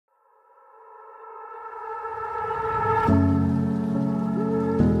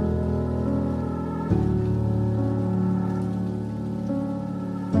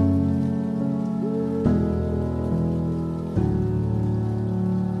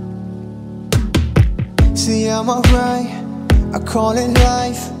See, I'm alright, I call it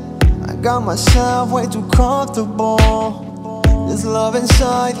life. I got myself way too comfortable. This love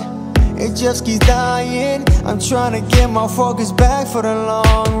inside, it just keeps dying. I'm trying to get my focus back for the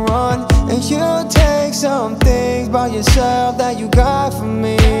long run. And you take some things by yourself that you got from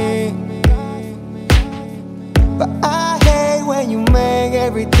me, but I hate when you make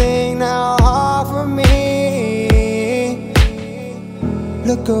everything now hard for me.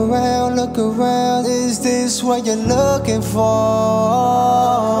 Look around, is this what you're looking for?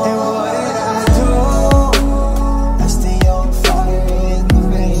 And what did I do? I stay on fire in the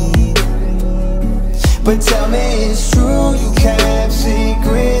rain. But tell me it's true, you kept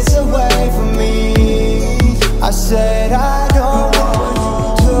secrets away from me. I said I don't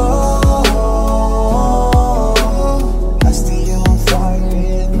want you to. I stay on fire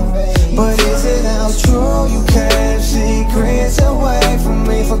in the rain. But is it now true, you kept secrets away from me?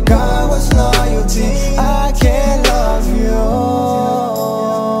 Forgot what's loyalty, I can't love you.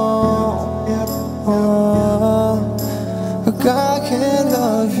 But I can't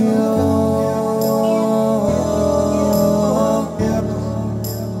love you.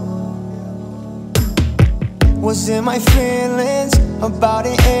 Was in my feelings about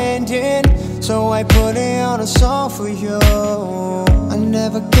it ending, so I put it on a song for you. I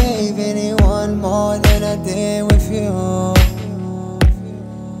never gave anyone more than I did with you.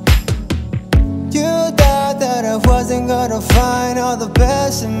 You thought that I wasn't gonna find all the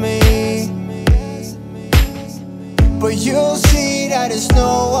best in me, but you'll see that there's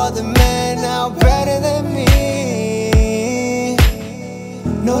no other man out better than me.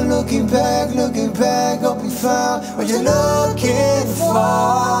 No looking back, hope you found what you're looking for.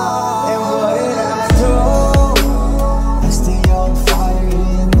 And what did I do? I stay on fire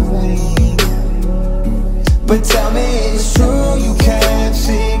in the rain. But tell me it's true, you kept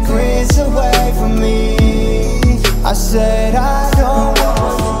secrets away from me. I said I don't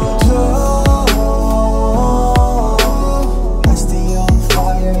want you to. I stay on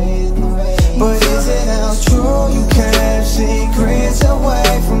fire in the rain. But is it now true, you kept secrets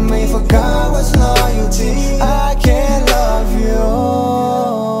away from me? Forgot what's loyalty, I can't love you.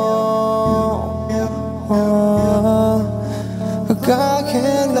 But I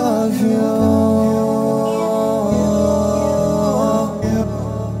can't love you.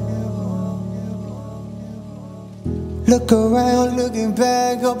 Look around, looking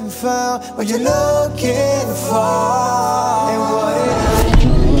back, hope you found what you're looking for. And what did I